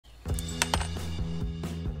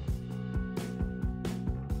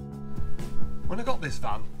When I got this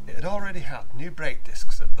van, it had already had new brake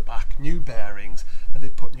discs at the back, new bearings, and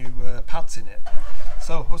they'd put new pads in it.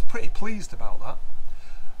 So I was pretty pleased about that.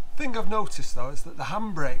 Thing I've noticed though is that the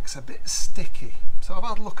handbrake's a bit sticky. So I've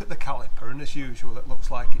had a look at the caliper, and as usual it looks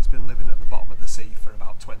like it's been living at the bottom of the sea for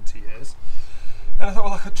about 20 years. And I thought,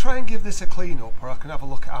 well, I could try and give this a clean up, or I can have a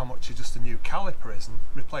look at how much just a new caliper is and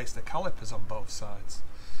replace the calipers on both sides.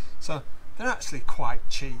 So they're actually quite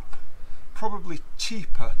cheap. Probably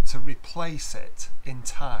cheaper to replace it in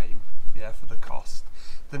time, yeah, for the cost,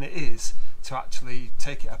 than it is to actually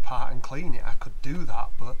take it apart and clean it. I could do that,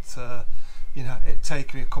 but you know, it'd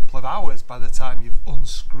take me a couple of hours by the time you've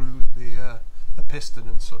unscrewed the piston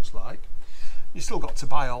and such like. You still got to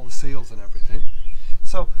buy all the seals and everything.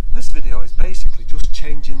 So this video is basically just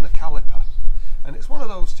changing the caliper, and it's one of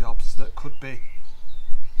those jobs that could be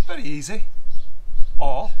very easy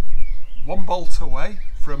or one bolt away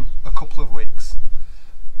from a couple of weeks.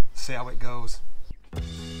 See how it goes.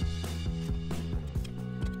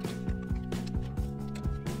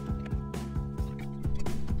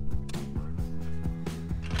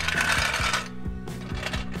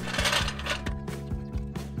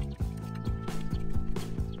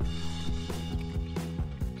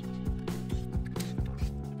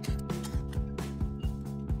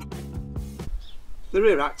 The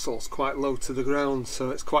rear axle's quite low to the ground,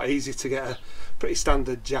 so it's quite easy to get a pretty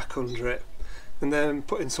standard jack under it, and then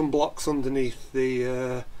putting some blocks underneath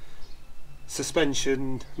the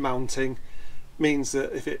suspension mounting means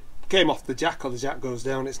that if it came off the jack or the jack goes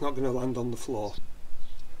down, it's not going to land on the floor.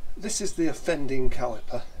 This is the offending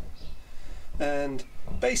caliper, and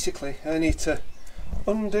basically I need to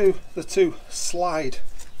undo the two slide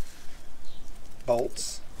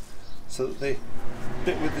bolts so that the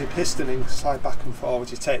bit with the pistoning slide back and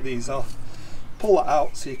forward. You take these off, pull that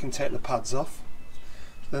out so you can take the pads off.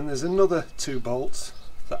 Then there's another two bolts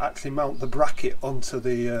that actually mount the bracket onto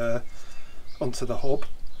the hub.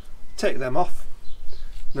 Take them off.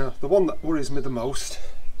 Now the one that worries me the most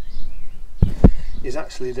is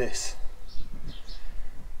actually this.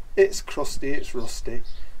 It's crusty, it's rusty.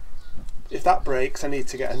 If that breaks, I need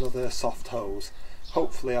to get another soft hose.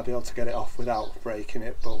 Hopefully I'll be able to get it off without breaking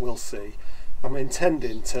it, but we'll see. I'm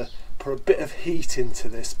intending to put a bit of heat into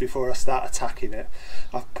this before I start attacking it.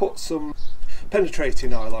 I've put some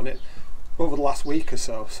penetrating oil on it over the last week or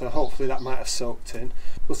so, so hopefully that might have soaked in.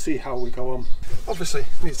 We'll see how we go on. Obviously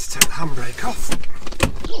I need to take the handbrake off,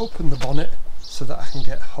 open the bonnet so that I can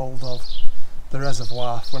get hold of the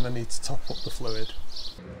reservoir when I need to top up the fluid.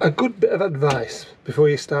 A good bit of advice before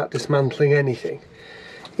you start dismantling anything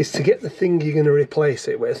is to get the thing you're going to replace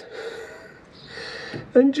it with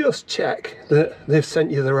and just check that they've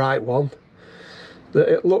sent you the right one, that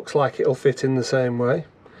it looks like it'll fit in the same way,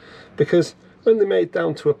 because when they're made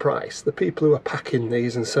down to a price, the people who are packing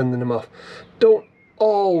these and sending them off don't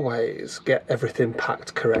always get everything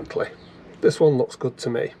packed correctly. This one looks good to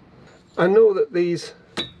me. I know that these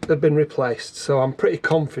have been replaced, so I'm pretty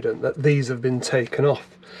confident that these have been taken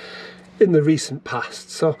off in the recent past,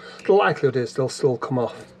 so the likelihood is they'll still come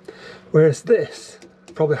off, whereas this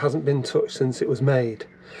probably hasn't been touched since it was made.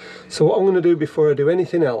 So what I'm going to do before I do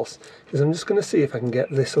anything else is I'm just going to see if I can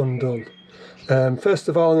get this undone. First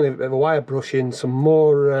of all, I'm going to give it a bit of a wire brush in, some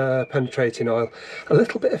more penetrating oil, a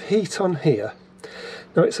little bit of heat on here.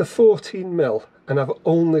 Now it's a 14mm and I've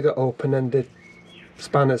only got open-ended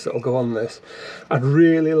spanners that'll go on this. I'd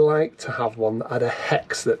really like to have one that had a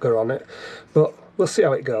hex that go on it, but we'll see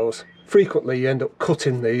how it goes. Frequently you end up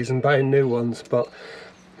cutting these and buying new ones, but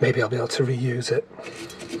maybe I'll be able to reuse it.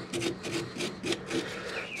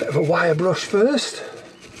 Bit of a wire brush first.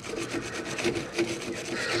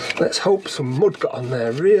 Let's hope some mud got on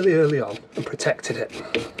there really early on and protected it.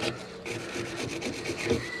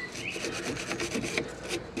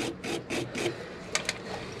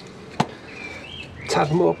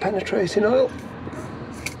 Tad more penetrating oil.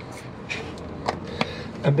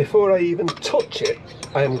 And before I even touch it,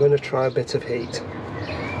 I am going to try a bit of heat,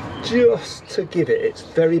 just to give it its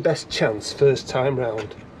very best chance first time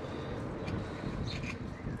round.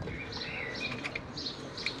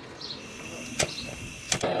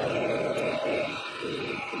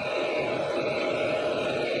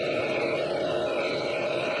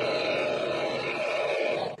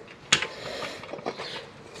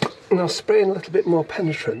 Now spraying a little bit more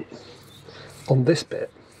penetrant on this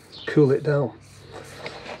bit, cool it down.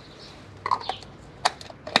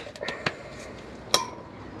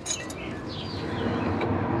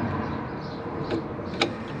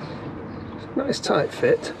 Nice tight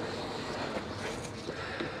fit.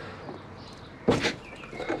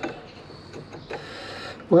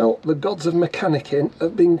 Well, the gods of mechanicking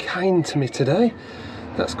have been kind to me today.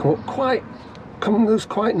 That's come up quite come loose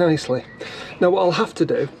quite nicely. Now what I'll have to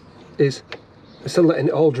do is, instead of letting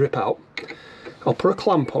it all drip out, I'll put a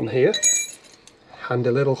clamp on here, handy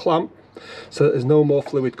little clamp, so that there's no more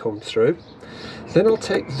fluid comes through. Then I'll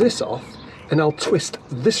take this off and I'll twist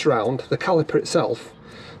this round, the caliper itself,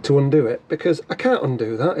 to undo it, because I can't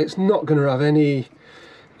undo that. It's not going to have any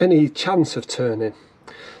chance of turning.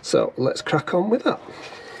 So let's crack on with that.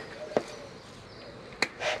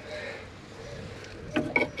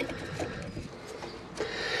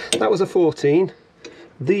 That was a 14.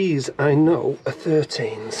 These I know are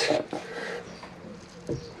 13s.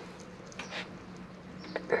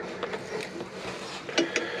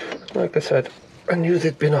 Like I said, I knew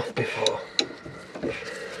they'd been off before.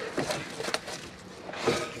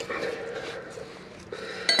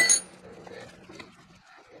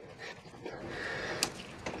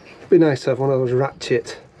 It'd be nice to have one of those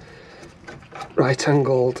ratchet,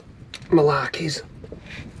 right-angled malarkeys,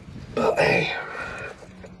 but hey.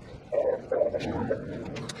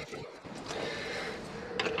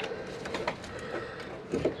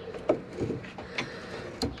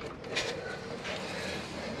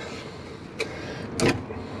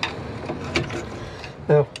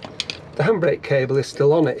 Now, the handbrake cable is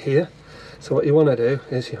still on it here, so what you want to do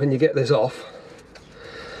is, when you get this off,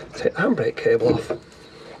 take the handbrake cable off,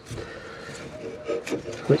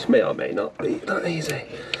 which may or may not be that easy.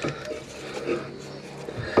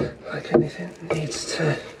 Like anything, needs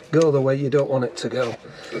to go the way you don't want it to go.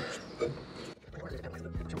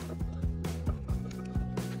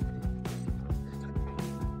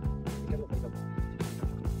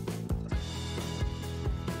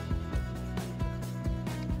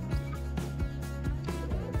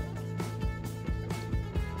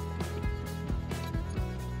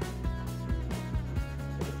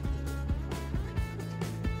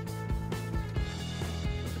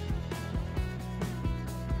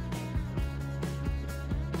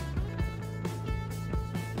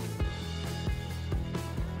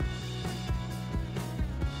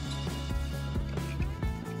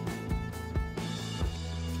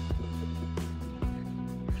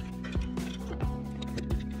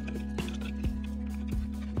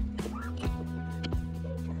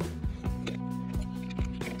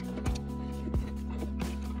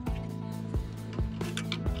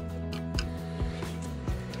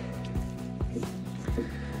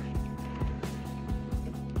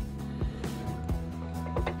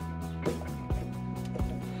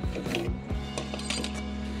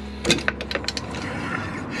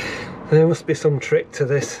 There must be some trick to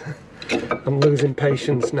this. I'm losing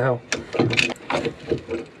patience now.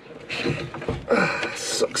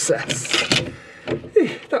 Success.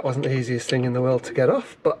 That wasn't the easiest thing in the world to get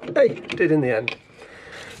off, but hey, did in the end.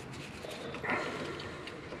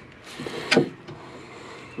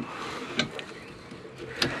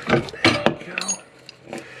 There we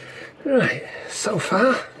go. Right, so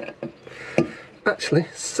far, actually,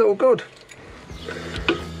 so good.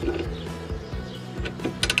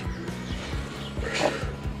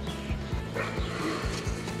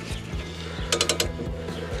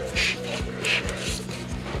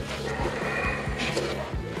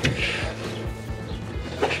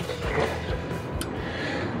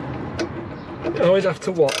 You always have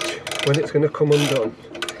to watch when it's going to come undone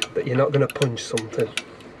that you're not going to punch something.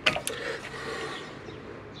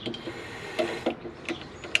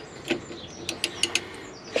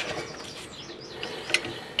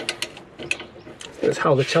 That's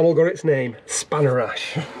how the channel got its name,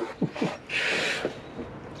 RASH.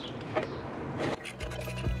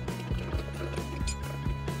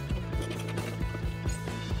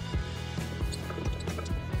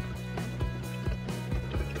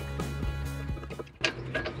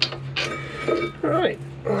 Right,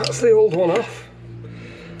 well, that's the old one off.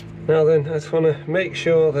 Now then, I just want to make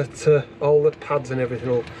sure that all the pads and everything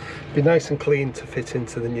will be nice and clean to fit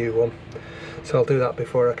into the new one. So I'll do that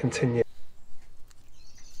before I continue.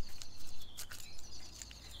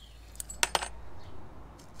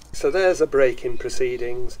 So there's the braking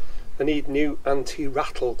proceedings. I need new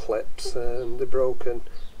anti-rattle clips, and they're broken.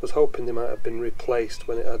 I was hoping they might have been replaced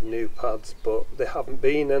when it had new pads, but they haven't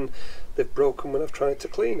been, and they've broken when I've tried to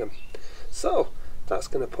clean them. So that's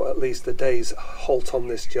going to put at least a day's halt on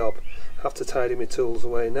this job. I have to tidy my tools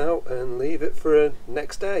away now and leave it for a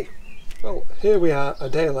next day. Well, here we are a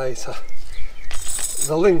day later.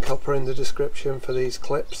 The link up are in the description for these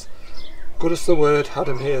clips. Good as the word, had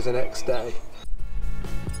them here the next day.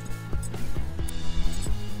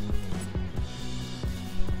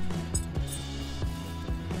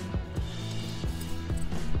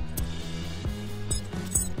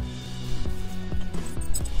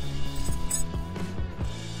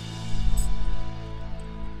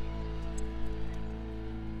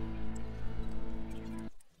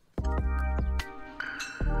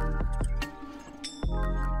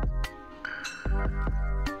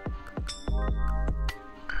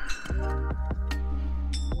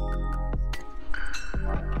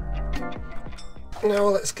 Now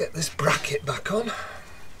let's get this bracket back on.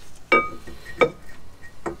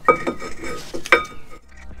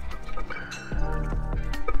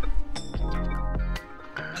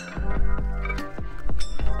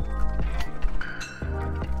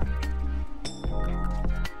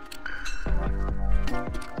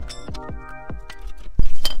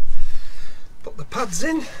 Put the pads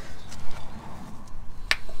in.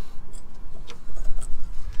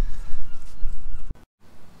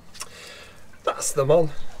 That's them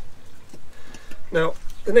on. Now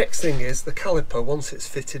the next thing is the caliper, once it's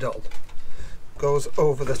fitted on, goes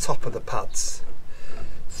over the top of the pads.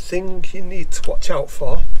 Thing you need to watch out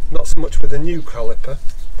for, not so much with a new caliper,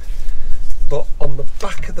 but on the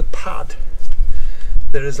back of the pad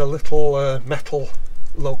there is a little metal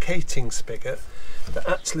locating spigot that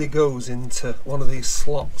actually goes into one of these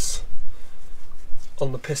slots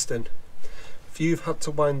on the piston. If you've had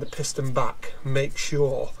to wind the piston back, make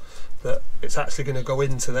sure that it's actually going to go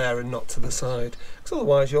into there and not to the side, because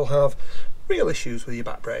otherwise you'll have real issues with your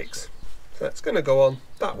back brakes. So it's going to go on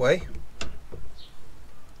that way.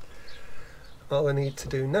 All I need to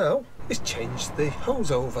do now is change the hose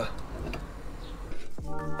over.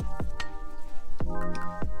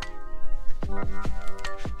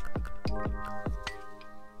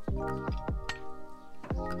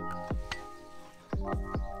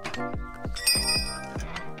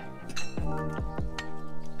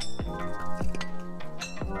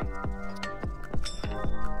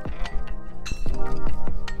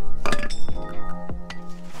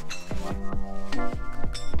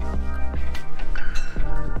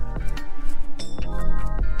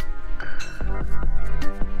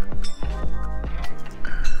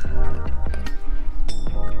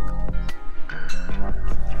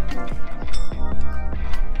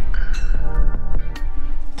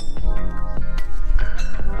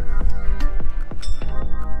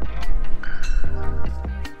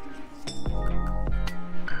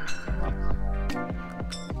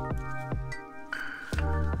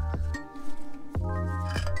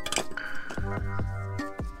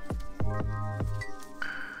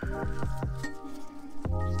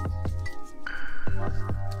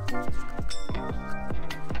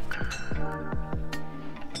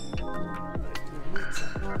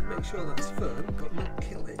 Make sure that's firm, but not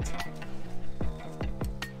kill it.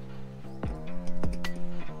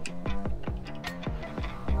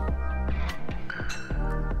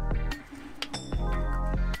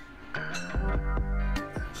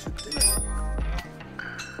 That should do it.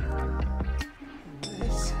 And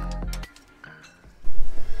this.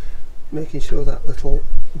 Making sure that little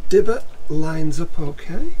divot lines up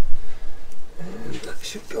okay. And that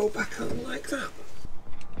should go back on like that.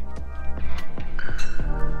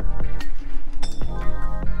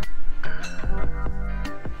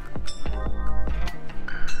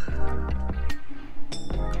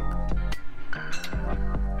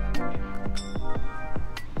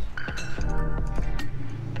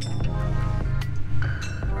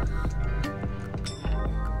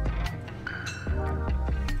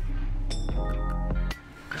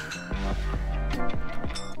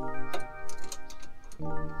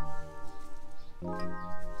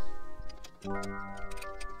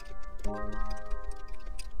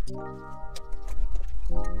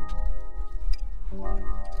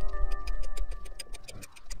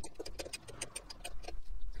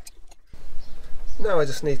 Now I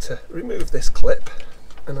just need to remove this clip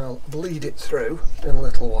and I'll bleed it through in a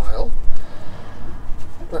little while.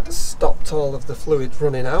 That's stopped all of the fluid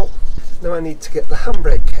running out. Now I need to get the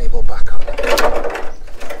handbrake cable back on.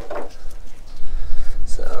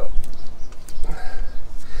 So,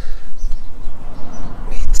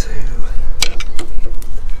 need to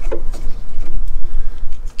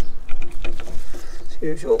as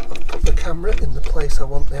usual, I've put the camera in the place I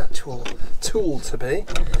want the actual tool to be.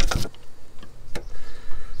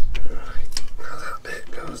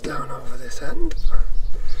 Down over this end,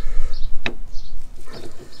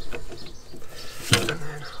 and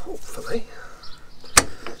then hopefully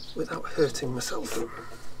without hurting myself,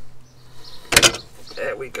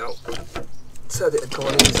 there we go. Said it had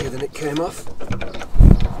gone easier than it came off.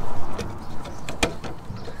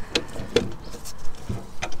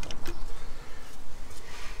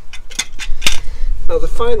 Now the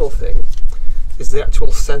final thing is the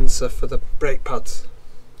actual sensor for the brake pads.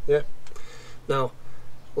 Yeah. Now,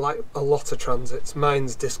 like a lot of transits,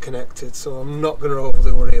 mine's disconnected, so I'm not going to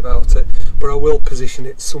overly worry about it, but I will position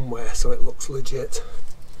it somewhere so it looks legit.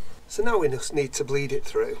 So now we just need to bleed it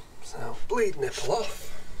through. So bleed nipple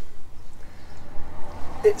off.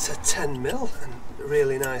 It's a 10mm and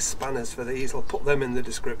really nice spanners for these. I'll put them in the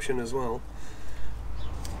description as well.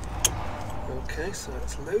 Okay, so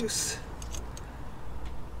it's loose.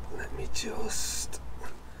 Let me just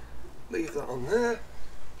leave that on there.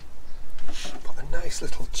 Put a nice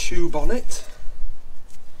little tube on it.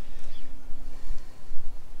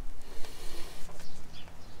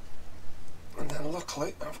 And then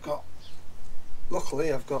luckily I've got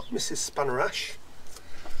Mrs. RASH,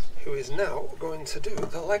 who is now going to do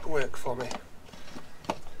the legwork for me.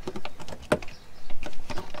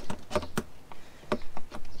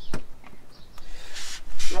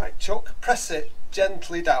 Right, Chuck, press it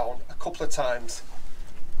gently down a couple of times.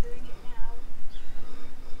 Doing it now.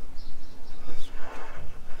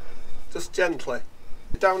 Just gently.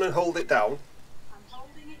 Down and hold it down. I'm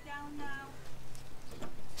holding it down now.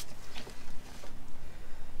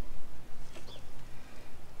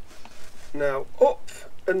 Now up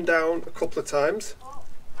and down a couple of times. Up,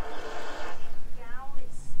 down,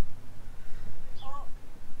 it's up,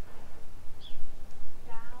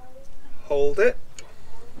 down, Hold it.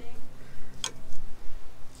 holding,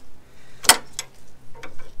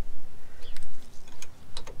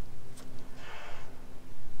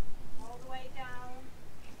 all the way down,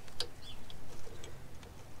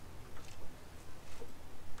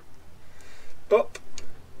 Up.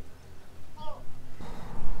 up,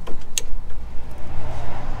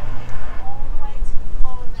 all the way to the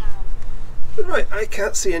floor now. Right, I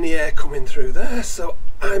can't see any air coming through there, so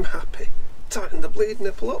I'm happy. Tighten the bleed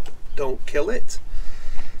nipple up, don't kill it.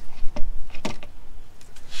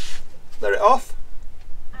 Let it off.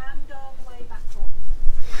 And all the way back up.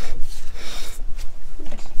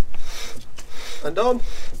 And on. And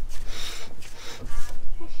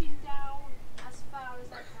pushing down as far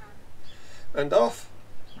as I can. And off.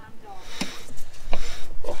 And off.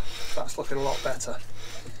 Oh, that's looking a lot better.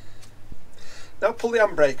 Now pull the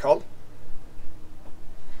handbrake on.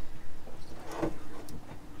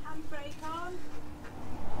 Handbrake on.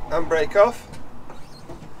 Handbrake off.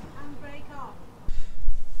 Handbrake off.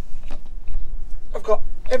 I've got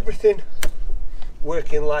everything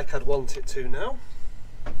working like I'd want it to now.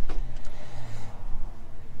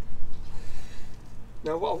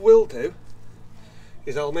 Now what I will do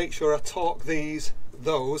is I'll make sure I torque those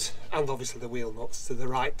and obviously the wheel nuts to the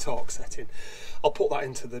right torque setting. I'll put that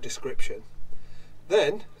into the description.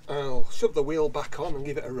 Then I'll shove the wheel back on and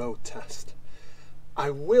give it a road test. I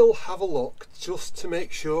will have a look just to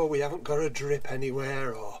make sure we haven't got a drip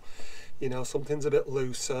anywhere, or you know, something's a bit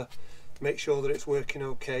looser. Make sure that it's working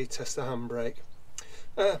okay, test the handbrake.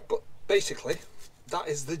 But basically that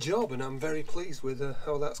is the job, and I'm very pleased with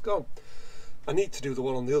how that's gone. I need to do the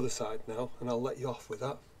one on the other side now, and I'll let you off with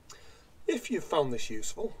that. If you've found this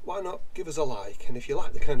useful, why not give us a like, and if you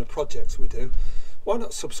like the kind of projects we do, why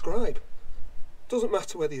not subscribe? Doesn't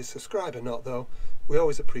matter whether you subscribe or not though, we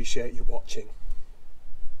always appreciate you watching.